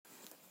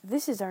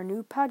This is our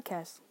new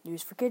podcast,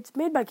 News for Kids,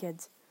 made by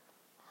kids.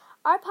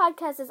 Our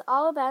podcast is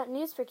all about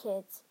news for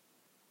kids.